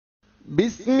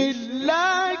بسم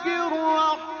الله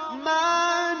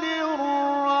الرحمن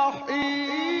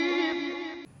الرحيم.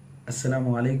 السلام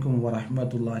عليكم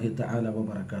ورحمة الله تعالى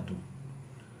وبركاته.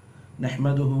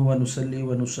 نحمده ونصلي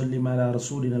ونسلم على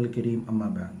رسولنا الكريم أما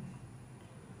بعد.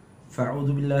 فأعوذ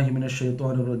بالله من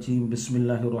الشيطان الرجيم. بسم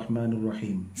الله الرحمن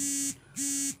الرحيم.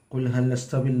 قل هل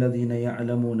يستوي الذين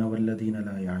يعلمون والذين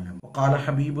لا يعلمون. وقال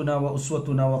حبيبنا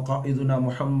وأسوتنا وقائدنا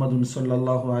محمد صلى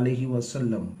الله عليه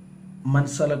وسلم: من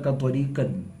سلك طريقا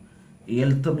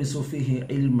يلتمس فيه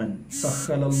علما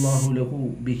سهل الله له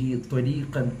به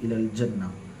طريقا إلى الجنة.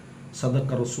 صدق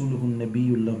رسوله النبي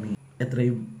الأمين.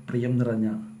 എത്രയും പ്രിയം നിറഞ്ഞ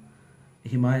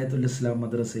ഹിമായത്തുൽ ഇസ്ലാം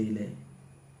മദ്രസയിലെ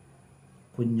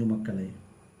കുഞ്ഞുമക്കളെ,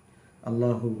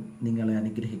 അള്ളാഹു നിങ്ങളെ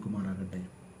അനുഗ്രഹിക്കുമാറാകട്ടെ.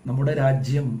 നമ്മുടെ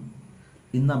രാജ്യം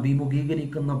ഇന്ന്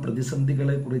അഭിമുഖീകരിക്കുന്ന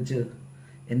പ്രതിസന്ധികളെക്കുറിച്ച്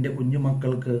എൻ്റെ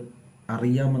കുഞ്ഞുമക്കൾക്ക്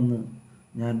അറിയാമെന്ന്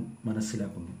ഞാൻ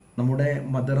മനസ്സിലാക്കുന്നു. നമ്മുടെ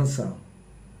മദ്രസ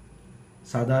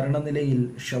സാധാരണ നിലയിൽ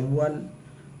ഷവ്വാൽ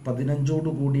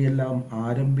 15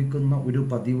 ആരംഭിക്കുന്ന ഒരു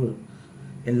പതിവ്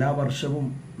എല്ലാ വർഷവും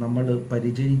നമ്മൾ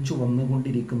പരിചയിച്ചു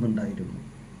വന്നുകൊണ്ടിരിക്കുന്നുണ്ടായിരുന്നു.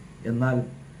 എന്നാൽ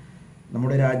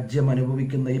നമ്മുടെ രാജ്യം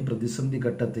അനുഭവിക്കുന്ന ഈ പ്രതിസന്ധി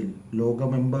ഘട്ടത്തിൽ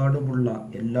ലോകമെമ്പാടുമുള്ള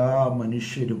എല്ലാ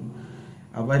മനുഷ്യരും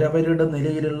അവരവരുടെ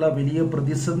നിലയിലുള്ള വലിയ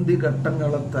പ്രതിസന്ധി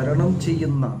ഘട്ടങ്ങളെ തരണം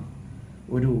ചെയ്യുന്ന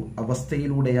ഒരു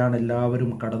അവസ്ഥയിലൂടെയാണ്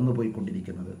എല്ലാവരും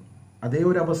കടന്നുപോയിക്കൊണ്ടിരിക്കുന്നത്. അതേ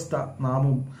ഒരു അവസ്ഥ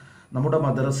നാമും നമ്മുടെ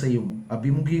മദ്രസയും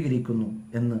അഭിമുഖീകരിക്കുന്നു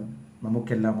എന്ന്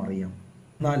നമുക്കെല്ലാം അറിയാം.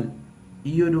 എന്നാൽ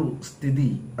ഈ ഒരു സ്ഥിതി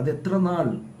അതെത്ര നാൾ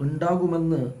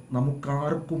ഉണ്ടാകുമെന്ന്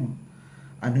നമുക്കാർക്കും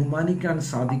അനുമാനിക്കാൻ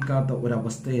സാധിക്കാത്ത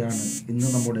ഒരവസ്ഥയാണ് ഇന്ന്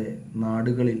നമ്മുടെ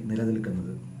നാടുകളിൽ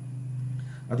നിലനിൽക്കുന്നത്.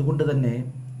 അതുകൊണ്ട് തന്നെ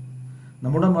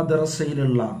നമ്മുടെ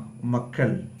മദ്രസയിലുള്ള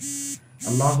മക്കൾ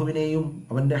അള്ളാഹുവിനെയും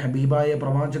അവൻ്റെ ഹബീബായ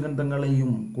പ്രവാചകൻ തങ്ങളെയും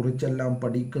കുറിച്ചെല്ലാം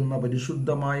പഠിക്കുന്ന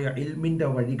പരിശുദ്ധമായ ഇൽമിൻ്റെ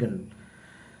വഴികൾ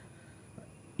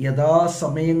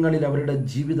യഥാസമയങ്ങളിൽ അവരുടെ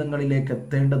ജീവിതങ്ങളിലേക്ക്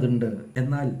എത്തേണ്ടതുണ്ട്.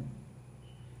 എന്നാൽ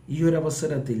ഈ ഒരു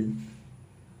അവസരത്തിൽ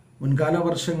മുൻകാല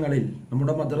വർഷങ്ങളിൽ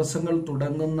നമ്മുടെ മദ്രസകൾ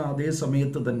തുടങ്ങുന്ന അതേ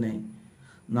സമയത്ത് തന്നെ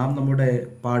നാം നമ്മുടെ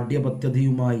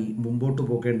പാഠ്യപദ്ധതിയുമായി മുമ്പോട്ട്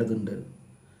പോകേണ്ടതുണ്ട്.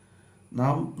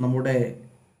 നാം നമ്മുടെ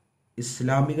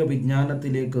ഇസ്ലാമിക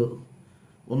വിജ്ഞാനത്തിലേക്ക്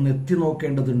ഒന്ന് എത്തി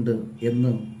നോക്കേണ്ടതുണ്ട് എന്ന്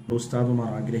ഉസ്താദുമാർ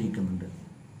ആഗ്രഹിക്കുന്നുണ്ട്.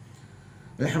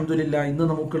 അൽഹംദുലില്ലാ, ഇന്ന്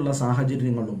നമുക്കുള്ള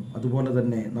സാഹചര്യങ്ങളും അതുപോലെ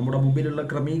തന്നെ നമ്മുടെ മുമ്പിലുള്ള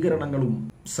ക്രമീകരണങ്ങളും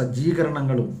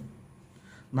സജ്ജീകരണങ്ങളും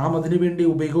നാം അതിനുവേണ്ടി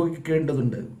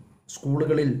ഉപയോഗിക്കേണ്ടതുണ്ട്.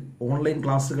 സ്കൂളുകളിൽ ഓൺലൈൻ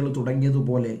ക്ലാസ്സുകൾ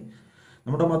തുടങ്ങിയതുപോലെ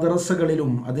നമ്മുടെ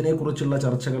മദ്രസകളിലും അതിനെക്കുറിച്ചുള്ള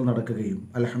ചർച്ചകൾ നടക്കുകയും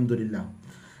അൽഹംദുലില്ലാ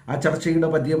ആ ചർച്ചയുടെ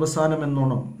പര്യവസാനം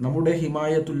എന്നോണം നമ്മുടെ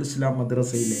ഹിമായത്തുൽ ഇസ്ലാം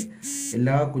മദ്രസയിലെ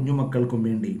എല്ലാ കുഞ്ഞുമക്കൾക്കും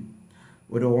വേണ്ടി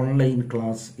ഒരു ഓൺലൈൻ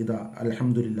ക്ലാസ് ഇതാ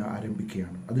അൽഹംദുലില്ലാ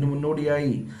ആരംഭിക്കുകയാണ്. അതിനു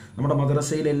മുന്നോടിയായി നമ്മുടെ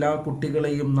മദ്രസയിലെ എല്ലാ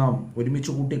കുട്ടികളെയും നാം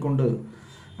ഒരുമിച്ച് കൂട്ടിക്കൊണ്ട്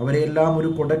അവരെയെല്ലാം ഒരു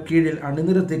കൊടക്കീഴിൽ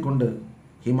അണിനിരത്തിക്കൊണ്ട്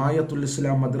ഹിമായത്തുൽ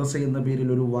ഇസ്ലാം മദ്രസ എന്ന പേരിൽ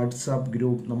ഒരു വാട്സാപ്പ്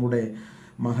ഗ്രൂപ്പ് നമ്മുടെ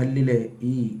മഹല്ലിലെ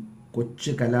ഈ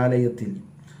കൊച്ചു കലാലയത്തിൽ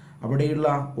അവിടെയുള്ള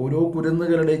ഓരോ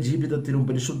കുരുന്നുകളുടെ ജീവിതത്തിലും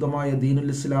പരിശുദ്ധമായ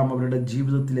ദീനുൽ ഇസ്ലാം അവരുടെ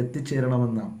ജീവിതത്തിൽ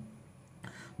എത്തിച്ചേരണമെന്ന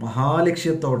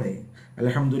മഹാലക്ഷ്യത്തോടെ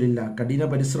അൽഹംദുലില്ലാ കഠിന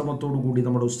പരിശ്രമത്തോടു കൂടി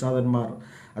നമ്മുടെ ഉസ്താദന്മാർ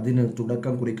അതിന്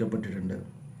തുടക്കം കുറിക്കപ്പെട്ടിട്ടുണ്ട്.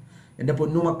 എൻ്റെ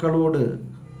പൊന്നുമക്കളോട്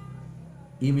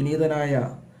ഈ വിനീതനായ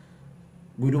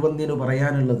ഗുരുവന്യന്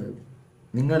പറയാനുള്ളത്,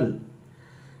 നിങ്ങൾ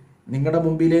നിങ്ങളുടെ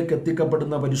മുമ്പിലേക്ക്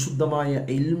എത്തിക്കപ്പെടുന്ന പരിശുദ്ധമായ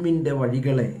ഇൽമിൻ്റെ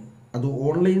വഴികളെ, അത്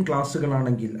ഓൺലൈൻ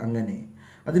ക്ലാസ്സുകളാണെങ്കിൽ അങ്ങനെ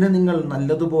അതിനെ നിങ്ങൾ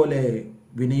നല്ലതുപോലെ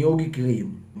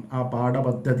വിനിയോഗിക്കുകയും ആ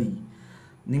പാഠപദ്ധതി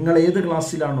നിങ്ങൾ ഏത്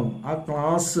ക്ലാസ്സിലാണോ ആ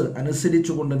ക്ലാസ്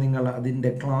അനുസരിച്ചുകൊണ്ട് നിങ്ങൾ അതിൻ്റെ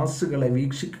ക്ലാസ്സുകളെ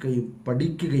വീക്ഷിക്കുകയും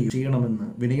പഠിക്കുകയും ചെയ്യണമെന്ന്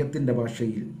വിനയത്തിൻ്റെ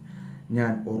ഭാഷയിൽ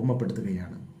ഞാൻ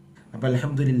ഓർമ്മപ്പെടുത്തുകയാണ്. അപ്പോൾ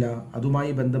അൽഹംദുലില്ലാ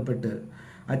അതുമായി ബന്ധപ്പെട്ട്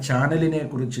ആ ചാനലിനെ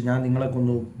കുറിച്ച് ഞാൻ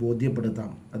നിങ്ങളെക്കൊന്ന്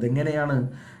ബോധ്യപ്പെടുത്താം. അതെങ്ങനെയാണ്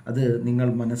അത് നിങ്ങൾ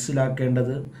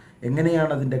മനസ്സിലാക്കേണ്ടത്,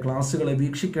 എങ്ങനെയാണ് അതിൻ്റെ ക്ലാസ്സുകളെ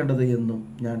വീക്ഷിക്കേണ്ടത് എന്നും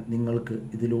ഞാൻ നിങ്ങൾക്ക്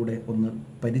ഇതിലൂടെ ഒന്ന്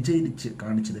പരിചയിച്ച്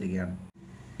കാണിച്ചു തരികയാണ്.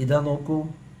 ഇതാ നോക്കൂ,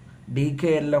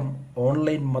 DKLM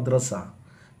ഓൺലൈൻ മദ്രസ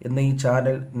എന്ന ഈ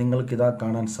ചാനൽ നിങ്ങൾക്കിതാ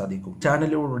കാണാൻ സാധിക്കും.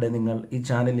 ചാനലിലൂടെ നിങ്ങൾ ഈ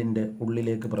ചാനലിൻ്റെ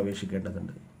ഉള്ളിലേക്ക്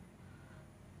പ്രവേശിക്കേണ്ടതുണ്ട്.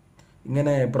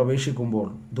 ഇങ്ങനെ പ്രവേശിക്കുമ്പോൾ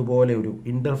ഇതുപോലെ ഒരു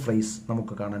ഇൻ്റർഫേസ്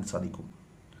നമുക്ക് കാണാൻ സാധിക്കും.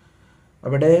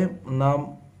 അവിടെ നാം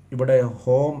ഇവിടെ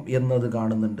ഹോം എന്നത്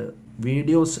കാണുന്നുണ്ട്,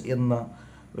 വീഡിയോസ് എന്ന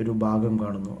ഒരു ഭാഗം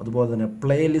കാണുന്നു, അതുപോലെ തന്നെ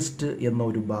പ്ലേലിസ്റ്റ് എന്ന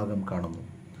ഒരു ഭാഗം കാണുന്നു.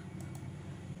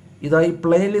 ഇതായി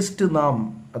പ്ലേലിസ്റ്റ് നാം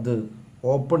അത്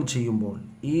ഓപ്പൺ ചെയ്യുമ്പോൾ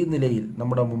ഈ നിലയിൽ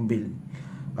നമ്മുടെ മുമ്പിൽ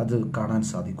അത് കാണാൻ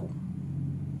സാധിക്കും.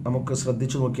 നമുക്ക്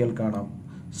ശ്രദ്ധിച്ചു നോക്കിയാൽ കാണാം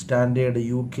സ്റ്റാൻഡേർഡ്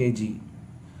UKG,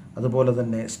 അതുപോലെ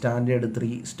തന്നെ സ്റ്റാൻഡേർഡ്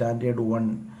 3, സ്റ്റാൻഡേർഡ് 1,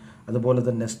 അതുപോലെ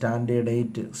തന്നെ സ്റ്റാൻഡേർഡ്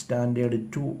 8, സ്റ്റാൻഡേർഡ്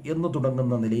 2 എന്ന്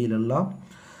തുടങ്ങുന്ന നിലയിലുള്ള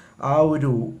ആ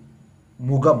ഒരു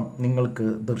മുഖം നിങ്ങൾക്ക്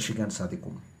ദർശിക്കാൻ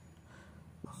സാധിക്കും.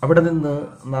 അവിടെ നിന്ന്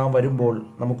നാം വരുമ്പോൾ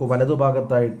നമുക്ക്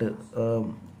വലതുഭാഗത്തായിട്ട്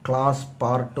ക്ലാസ്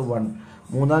പാർട്ട് 1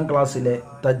 3-ാം ക്ലാസ്സിലെ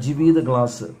തജ്വീദ്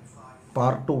ക്ലാസ്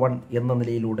പാർട്ട് 1 എന്ന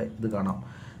നിലയിലൂടെ ഇത് കാണാം.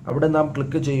 അവിടെ നാം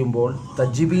ക്ലിക്ക് ചെയ്യുമ്പോൾ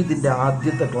തജ്വീദിൻ്റെ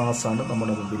ആദ്യത്തെ ക്ലാസ്സാണ്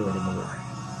നമ്മുടെ മുമ്പിൽ വരുന്നത്.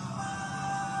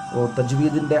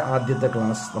 തജ്വീദിൻ്റെ ആദ്യത്തെ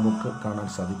ക്ലാസ് നമുക്ക് കാണാൻ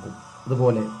സാധിക്കും.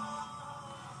 അതുപോലെ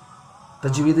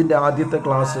തജ്വീദിൻ്റെ ആദ്യത്തെ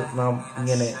ക്ലാസ് നാം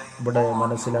ഇങ്ങനെ ഇവിടെ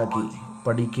മനസ്സിലാക്കി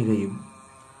പഠിക്കുകയും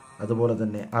അതുപോലെ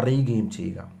തന്നെ അറിയുകയും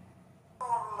ചെയ്യുക.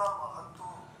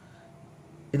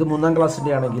 ഇത് 3-ാം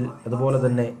ക്ലാസ്സിൻ്റെ ആണെങ്കിൽ അതുപോലെ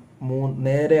തന്നെ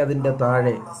നേരെ അതിൻ്റെ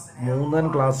താഴെ 3-ാം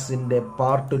ക്ലാസ്സിൻ്റെ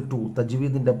പാർട്ട് 2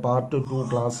 തജ്വീദിൻ്റെ പാർട്ട് 2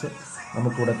 ക്ലാസ്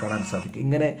നമുക്കിവിടെ കാണാൻ സാധിക്കും.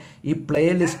 ഇങ്ങനെ ഈ പ്ലേ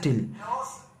ലിസ്റ്റിൽ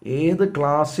ഏത്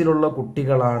ക്ലാസ്സിലുള്ള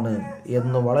കുട്ടികളാണ്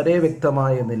എന്ന് വളരെ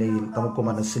വ്യക്തമായ നിലയിൽ നമുക്ക്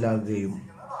മനസ്സിലാകുകയും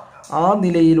ആ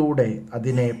നിലയിലൂടെ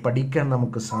അതിനെ പഠിക്കാൻ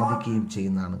നമുക്ക് സാധിക്കുകയും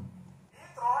ചെയ്യുന്നതാണ്.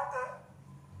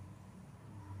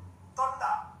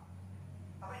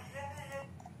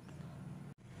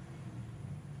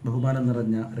 ബഹുമാനം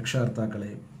നിറഞ്ഞ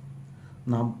രക്ഷകർത്താക്കളെ,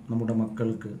 നാം നമ്മുടെ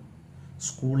മക്കൾക്ക്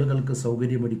സ്കൂളുകൾക്ക്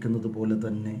സൗകര്യമൊരുക്കുന്നത് പോലെ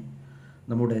തന്നെ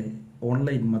നമ്മുടെ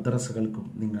ഓൺലൈൻ മദ്രസകൾക്കും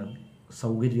നിങ്ങൾ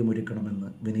സൗകര്യമൊരുക്കണമെന്ന്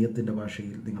വിനയത്തിൻ്റെ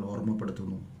ഭാഷയിൽ നിങ്ങൾ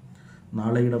ഓർമ്മപ്പെടുത്തുന്നു.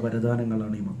 നാളെയുടെ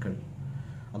വരദാനങ്ങളാണ് ഈ മക്കൾ.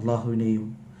 അള്ളാഹുവിനെയും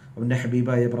അവൻ്റെ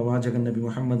ഹബീബായ പ്രവാചകൻ നബി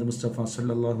മുഹമ്മദ് മുസ്തഫ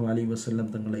സല്ലല്ലാഹു അലൈഹി വസല്ലം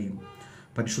തങ്ങളെയും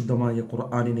പരിശുദ്ധമായ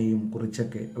ഖുർആനിനെയും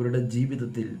കുറിച്ചൊക്കെ അവരുടെ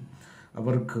ജീവിതത്തിൽ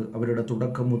അവർക്ക് അവരുടെ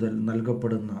തുടക്കം മുതൽ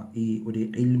നൽകപ്പെടുന്ന ഈ ഒരു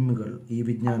ഇൽമുകൾ, ഈ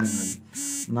വിജ്ഞാനങ്ങൾ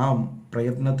നാം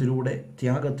പ്രയത്നത്തിലൂടെ,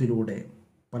 ത്യാഗത്തിലൂടെ,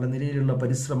 പല നിലയിലുള്ള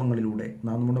പരിശ്രമങ്ങളിലൂടെ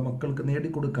നാം നമ്മുടെ മക്കൾക്ക്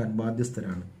നേടിക്കൊടുക്കാൻ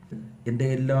ബാധ്യസ്ഥരാണ്. എൻ്റെ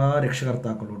എല്ലാ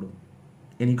രക്ഷകർത്താക്കളോടും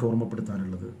എനിക്ക്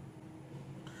ഓർമ്മപ്പെടുത്താനുള്ളത്,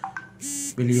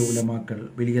 വലിയ ഉലമാക്കൾ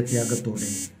വലിയ ത്യാഗത്തോടെ,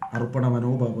 അർപ്പണ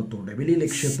മനോഭാവത്തോടെ, വലിയ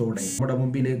ലക്ഷ്യത്തോടെ നമ്മുടെ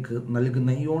മുമ്പിലേക്ക്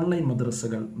നൽകുന്ന ഈ ഓൺലൈൻ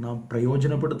മദ്രസകൾ നാം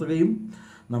പ്രയോജനപ്പെടുത്തുകയും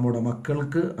നമ്മുടെ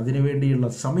മക്കൾക്ക് അതിനുവേണ്ടിയുള്ള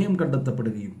സമയം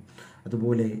കണ്ടെത്തപ്പെടുകയും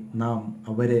അതുപോലെ നാം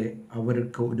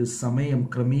അവർക്ക് ഒരു സമയം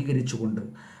ക്രമീകരിച്ചുകൊണ്ട്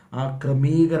ആ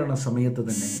ക്രമീകരണ സമയത്ത്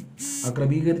തന്നെ ആ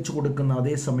ക്രമീകരിച്ചു കൊടുക്കുന്ന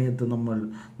അതേ സമയത്ത്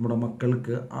നമ്മുടെ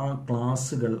മക്കൾക്ക് ആ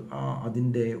ക്ലാസ്സുകൾ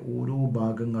അതിൻ്റെ ഓരോ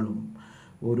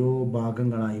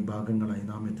ഭാഗങ്ങളായി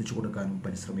നാം എത്തിച്ചു കൊടുക്കാനും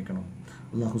പരിശ്രമിക്കണം.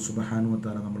 അല്ലാഹു സുബ്ഹാനഹു വ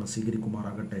തആല നമ്മളെ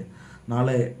സ്വീകരിക്കുമാറാകട്ടെ.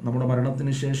 നാളെ നമ്മുടെ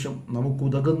മരണത്തിന് ശേഷം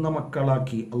നമുക്കുതകുന്ന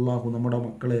മക്കളാക്കി അള്ളാഹു നമ്മുടെ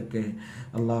മക്കളെയൊക്കെ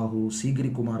അള്ളാഹു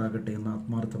സ്വീകരിക്കുമാറാകട്ടെ എന്ന്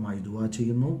ആത്മാർത്ഥമായി ദുആ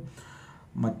ചെയ്യുന്നു.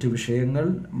 മറ്റ് വിഷയങ്ങൾ,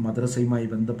 മദ്രസയുമായി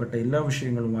ബന്ധപ്പെട്ട എല്ലാ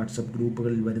വിഷയങ്ങളും വാട്സപ്പ്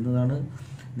ഗ്രൂപ്പുകളിൽ വരുന്നതാണ്.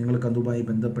 നിങ്ങൾക്ക് അതുമായി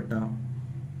ബന്ധപ്പെട്ട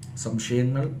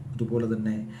സംശയങ്ങൾ, അതുപോലെ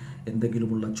തന്നെ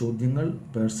എന്തെങ്കിലുമുള്ള ചോദ്യങ്ങൾ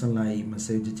പേഴ്സണലായി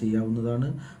മെസ്സേജ് ചെയ്യാവുന്നതാണ്.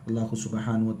 അല്ലാഹു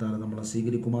സുബ്ഹാനഹു വ തആല നമ്മളെ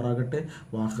സ്വീകരിക്കുമാറാകട്ടെ.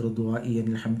 വാഖിറു ദുആഇ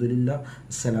അൽഹംദുലില്ലാഹ്.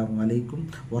 അസ്സലാമു അലൈക്കും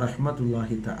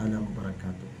വറഹ്മത്തുള്ളാഹി തആല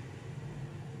വബറകാതുഹു.